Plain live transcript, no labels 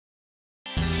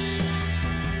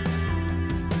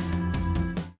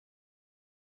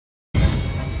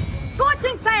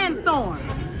sandstorm.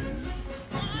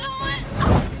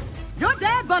 You're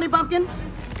dead, Bunny Bumpkin.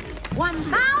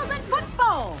 1,000-foot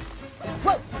fall.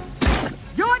 Whoa.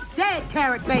 You're dead,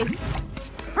 Carrot Base.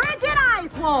 Frigid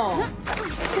ice wall.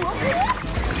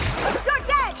 You're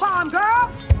dead, Farm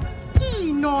Girl.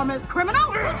 Enormous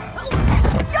criminal.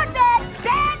 You're dead,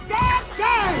 dead, dead,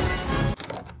 dead.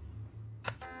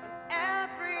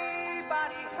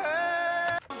 Everybody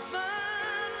hurt.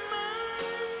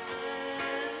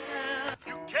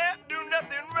 You can't do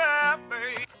nothing right,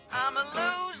 babe. I'm a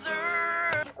loser.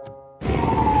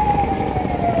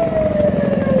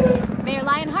 Mayor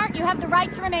Lionheart, you have the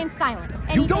right to remain silent.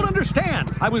 You don't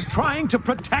understand. I was trying to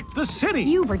protect the city.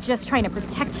 You were just trying to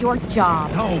protect your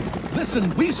job. No,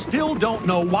 listen, we still don't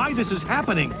know why this is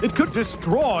happening. It could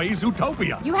destroy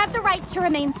Zootopia. You have the right to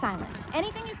remain silent.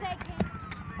 Anything you say can...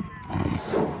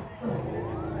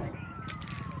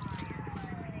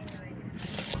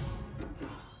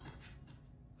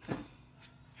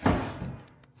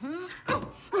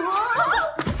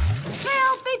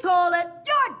 Filthy toilet.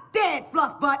 You're dead,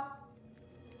 Fluff Butt.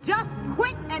 Just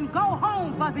quit and go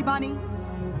home, Fuzzy Bunny.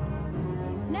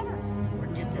 Never.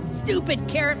 We're just a stupid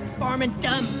carrot farming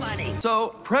dumb bunny.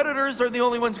 So, predators are the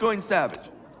only ones going savage.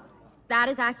 That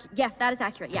is accurate. Yes, that is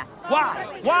accurate, yes.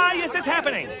 Why? Why is this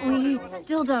happening? We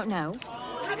still don't know.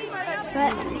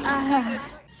 But,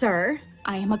 sir,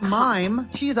 I am a cop. Mime?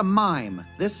 She is a mime.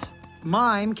 This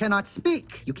mime cannot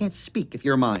speak. You can't speak if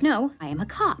you're a mime. No, I am a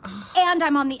cop. And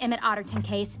I'm on the Emmett Otterton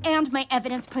case, and my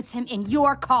evidence puts him in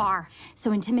your car.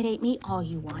 So intimidate me all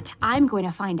you want. I'm going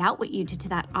to find out what you did to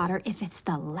that otter if it's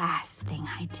the last thing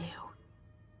I do.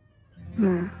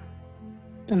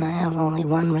 Then I have only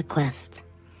one request.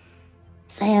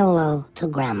 Say hello to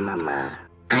Grandmama.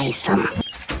 Isom.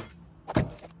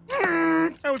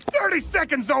 That was 30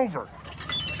 seconds over.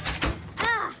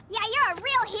 Yeah, you're a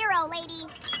real hero, lady.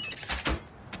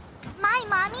 My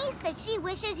mommy says she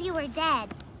wishes you were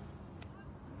dead.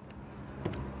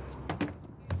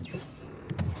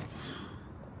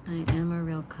 I am a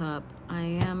real cop. I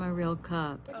am a real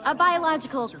cop. A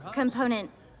biological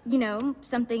component, you know,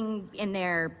 something in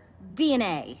their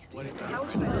DNA.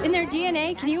 In their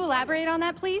DNA? Can you elaborate on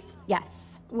that, please?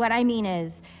 Yes. What I mean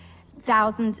is,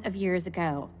 thousands of years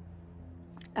ago,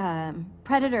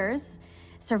 predators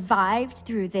survived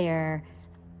through their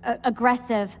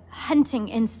aggressive hunting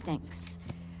instincts.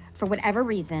 For whatever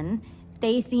reason,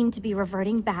 they seem to be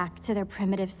reverting back to their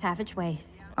primitive savage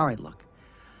ways. All right, look.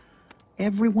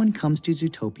 Everyone comes to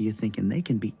Zootopia thinking they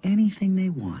can be anything they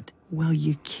want. Well,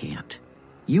 you can't.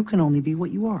 You can only be what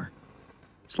you are.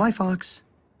 Sly Fox,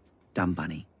 dumb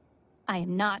bunny. I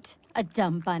am not a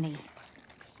dumb bunny.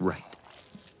 Right.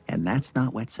 And that's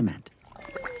not wet cement.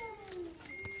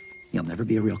 You'll never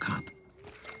be a real cop.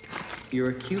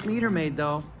 You're a cute meter maid,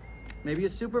 though. Maybe a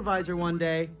supervisor one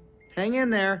day. Hang in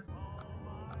there.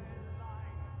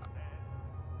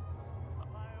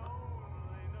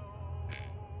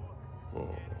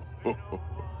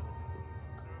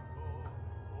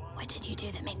 What did you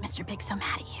do that made Mr. Big so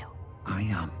mad at you?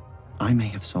 I may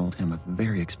have sold him a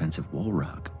very expensive wool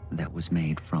rug that was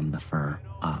made from the fur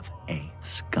of a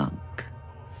skunk.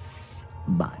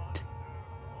 But...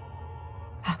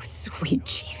 Oh, sweet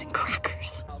cheese and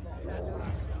crackers.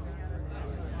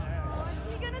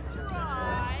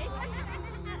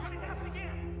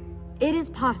 It is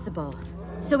possible.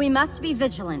 So we must be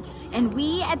vigilant. And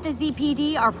we at the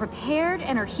ZPD are prepared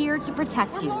and are here to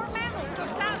protect you.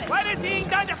 What is being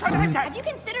done to protect us? Have you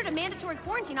considered a mandatory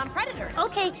quarantine on predators?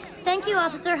 Okay, thank you,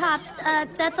 Officer Hops.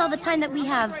 That's all the time that we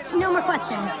have. No more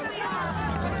questions.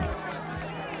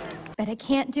 But I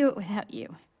can't do it without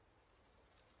you.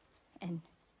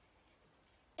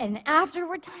 And after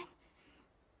we're done,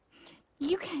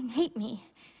 you can hate me.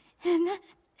 And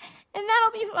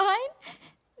that'll be fine.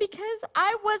 Because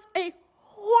I was a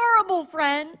horrible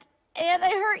friend. And I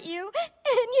hurt you.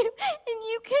 And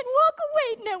you can walk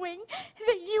away knowing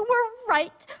that you were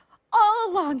right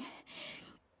all along.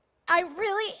 I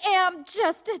really am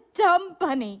just a dumb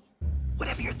bunny.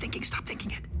 Whatever you're thinking, stop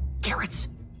thinking it. Carrots.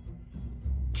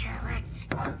 Carrots.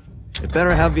 It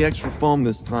better have the extra foam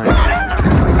this time.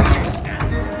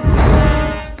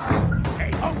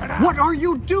 What are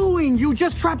you doing? You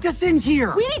just trapped us in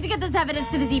here. We need to get this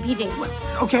evidence to the ZPD.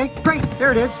 Okay, great.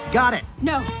 There it is. Got it.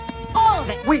 No, all of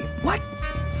it. Wait, what?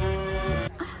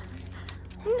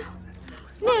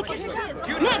 Nick!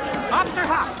 Judy, Nick! Officer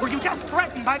Hop, were you just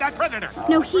threatened by that predator?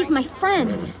 No, he's my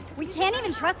friend. We can't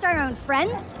even trust our own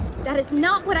friends? That is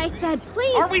not what I said.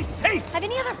 Please! Are we safe? Have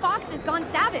any other foxes gone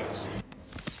savage?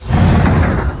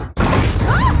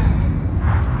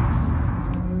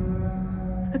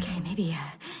 Okay,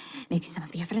 maybe some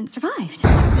of the evidence survived.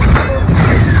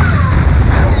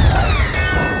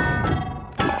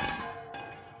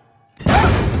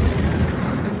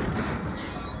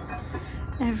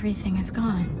 Everything is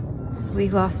gone. We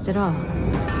lost it all.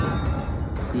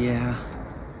 Yeah.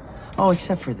 Oh,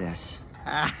 except for this.